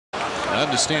I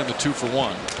understand the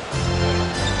 2-for-1.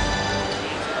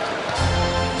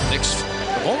 Knicks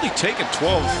have only taken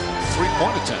 12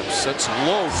 3-point attempts. That's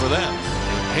low for them.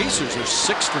 Pacers are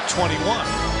 6 for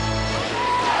 21.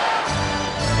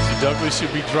 Douglas should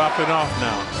be dropping off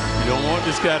now. You don't want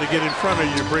this guy to get in front of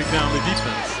you to break down the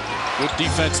defense. Good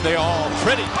defense they all.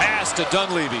 Pretty pass to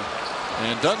Dunleavy.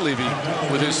 And Dunleavy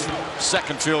with his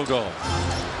second field goal.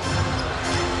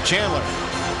 Chandler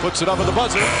puts it over the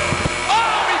buzzer.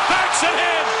 Oh, he backs it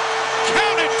in!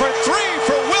 Counted for 3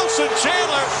 for Wilson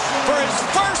Chandler for his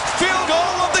first field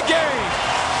goal of the game.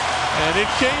 And it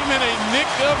came in a nick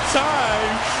of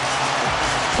time.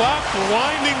 Clock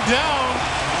winding down.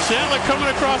 Chandler coming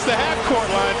across the half-court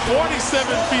line, 47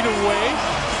 feet away.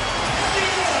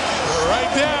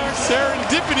 Right there,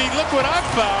 serendipity, look what I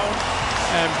found,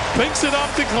 and pinks it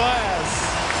off the glass.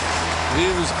 He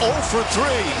was 0 for 3,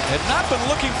 had not been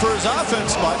looking for his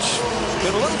offense much.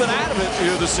 Been a little bit out of it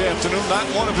here this afternoon, not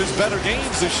one of his better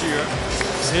games this year.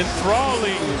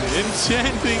 Enthralling,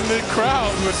 enchanting the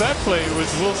crowd with that play was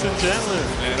Wilson Chandler.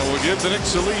 And it will give the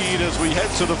Knicks a lead as we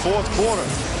head to the fourth quarter.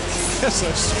 It's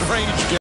a strange game.